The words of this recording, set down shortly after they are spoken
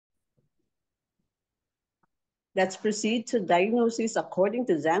Let's proceed to diagnosis according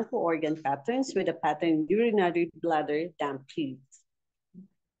to Zanko organ patterns with a pattern urinary bladder damp heat.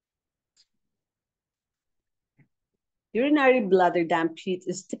 Urinary bladder damp heat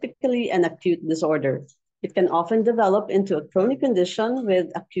is typically an acute disorder. It can often develop into a chronic condition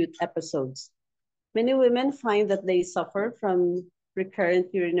with acute episodes. Many women find that they suffer from recurrent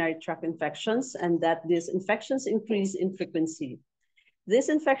urinary tract infections and that these infections increase in frequency. These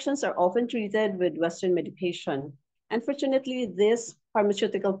infections are often treated with Western medication. Unfortunately, these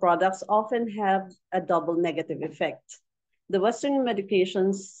pharmaceutical products often have a double negative effect. The Western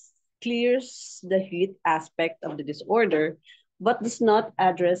medications clears the heat aspect of the disorder, but does not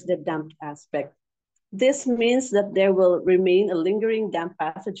address the damp aspect. This means that there will remain a lingering damp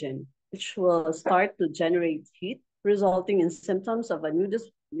pathogen, which will start to generate heat, resulting in symptoms of a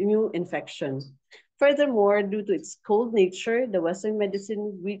new infection. Furthermore, due to its cold nature, the Western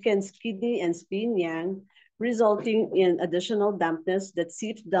medicine weakens kidney and spleen yang, resulting in additional dampness that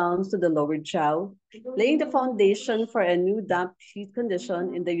seeps down to the lower jaw, laying the foundation for a new damp heat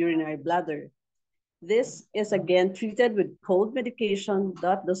condition in the urinary bladder. This is again treated with cold medication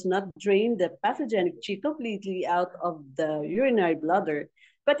that does not drain the pathogenic chi completely out of the urinary bladder,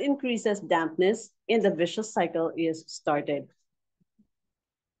 but increases dampness and the vicious cycle is started.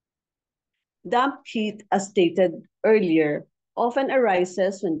 Damp heat, as stated earlier, often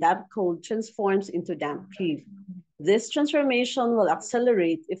arises when damp cold transforms into damp heat. This transformation will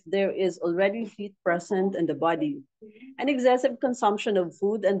accelerate if there is already heat present in the body. An excessive consumption of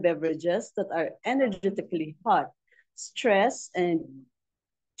food and beverages that are energetically hot, stress, and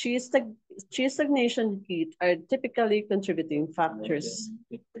chi stagnation heat are typically contributing factors.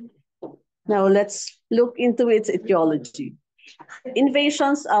 Now let's look into its etiology.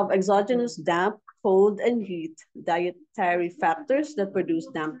 Invasions of exogenous damp, cold, and heat, dietary factors that produce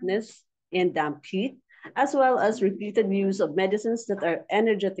dampness and damp heat, as well as repeated use of medicines that are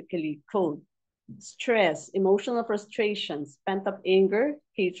energetically cold. Stress, emotional frustrations, pent-up anger,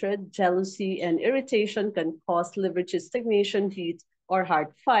 hatred, jealousy, and irritation can cause liver stagnation, heat, or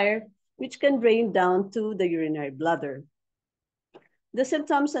heart fire, which can drain down to the urinary bladder. The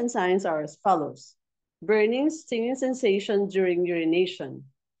symptoms and signs are as follows. Burning, stinging sensation during urination,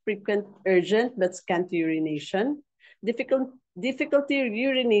 frequent, urgent, but scanty urination, difficulty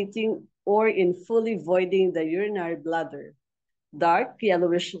urinating or in fully voiding the urinary bladder, dark,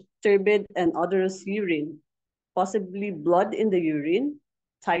 yellowish, turbid, and odorous urine, possibly blood in the urine,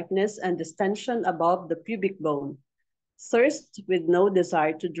 tightness and distension above the pubic bone, thirst with no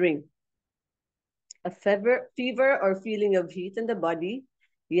desire to drink, a fever or feeling of heat in the body,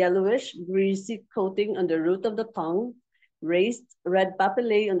 yellowish, greasy coating on the root of the tongue, raised red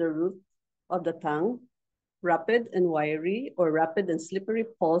papillae on the root of the tongue, rapid and wiry or rapid and slippery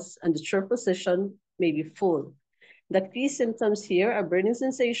pulse, and the true position may be full. The key symptoms here are burning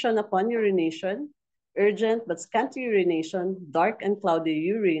sensation upon urination, urgent but scanty urination, dark and cloudy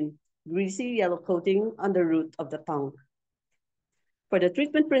urine, greasy yellow coating on the root of the tongue. For the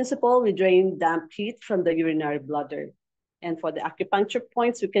treatment principle, we drain damp heat from the urinary bladder. And for the acupuncture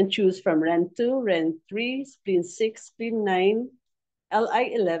points, we can choose from REN2, REN3, spleen 6, spleen 9,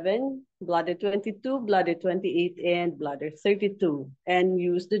 LI11, bladder 22, bladder 28, and bladder 32, and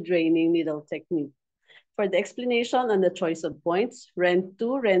use the draining needle technique. For the explanation on the choice of points, REN2,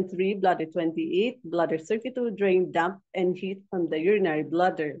 REN3, bladder 28, bladder 32 drain damp and heat from the urinary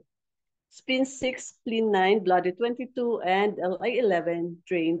bladder. Spleen 6, spleen 9, bladder 22, and LI11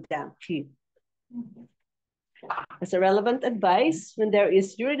 drain damp heat. As a relevant advice, when there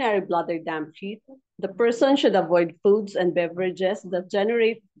is urinary bladder damp heat, the person should avoid foods and beverages that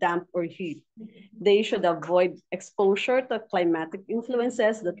generate damp or heat. They should avoid exposure to climatic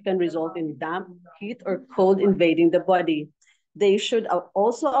influences that can result in damp, heat, or cold invading the body. They should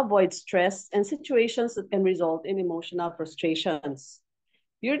also avoid stress and situations that can result in emotional frustrations.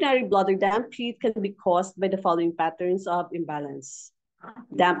 Urinary bladder damp heat can be caused by the following patterns of imbalance.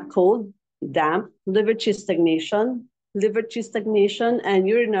 Damp cold, damp, liver chi stagnation, and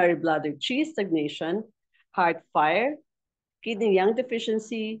urinary bladder chi stagnation, heart fire, kidney yang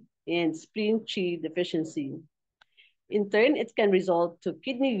deficiency, and spleen chi deficiency. In turn, it can result to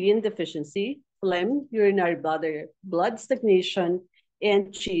kidney yin deficiency, phlegm, urinary bladder blood stagnation,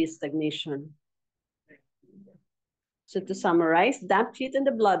 and chi stagnation. So to summarize, damp heat in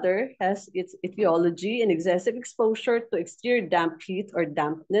the bladder has its etiology in excessive exposure to exterior damp heat or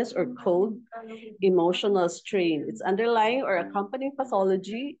dampness or cold emotional strain. Its underlying or accompanying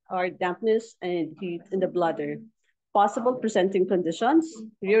pathology are dampness and heat in the bladder. Possible presenting conditions,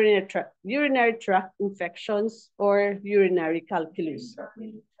 urinary tract infections, or urinary calculus.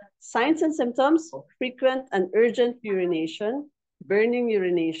 Signs and symptoms: frequent and urgent urination, burning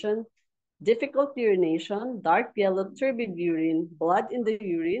urination, difficult urination, dark yellow turbid urine, blood in the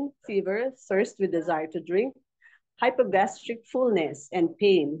urine, fever, thirst with desire to drink, hypogastric fullness and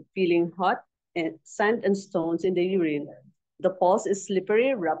pain, feeling hot, and sand and stones in the urine. The pulse is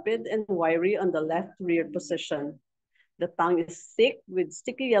slippery, rapid, and wiry on the left rear position. The tongue is thick with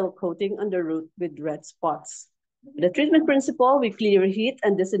sticky yellow coating on the root with red spots. The treatment principle: we clear heat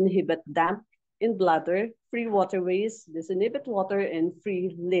and disinhibit damp in bladder, free waterways, disinhibit water, and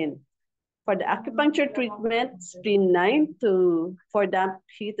free lin. For the acupuncture treatment, spleen 9 for damp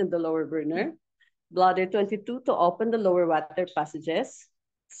heat in the lower burner, bladder 22 to open the lower water passages,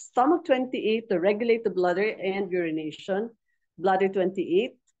 stomach 28 to regulate the bladder and urination, bladder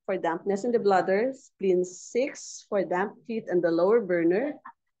 28 for dampness in the bladder, spleen 6 for damp heat in the lower burner,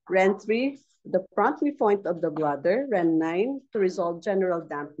 REN 3, the front point of the bladder, REN 9 to resolve general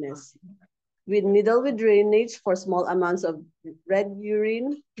dampness. With needle with drainage for small amounts of red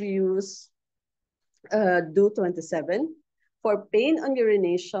urine, we use DO 27. For pain on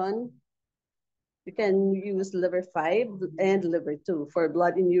urination, you can use liver 5 and liver 2. For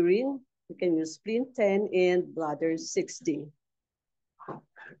blood in urine, you can use spleen 10 and bladder 60.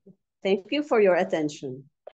 Thank you for your attention.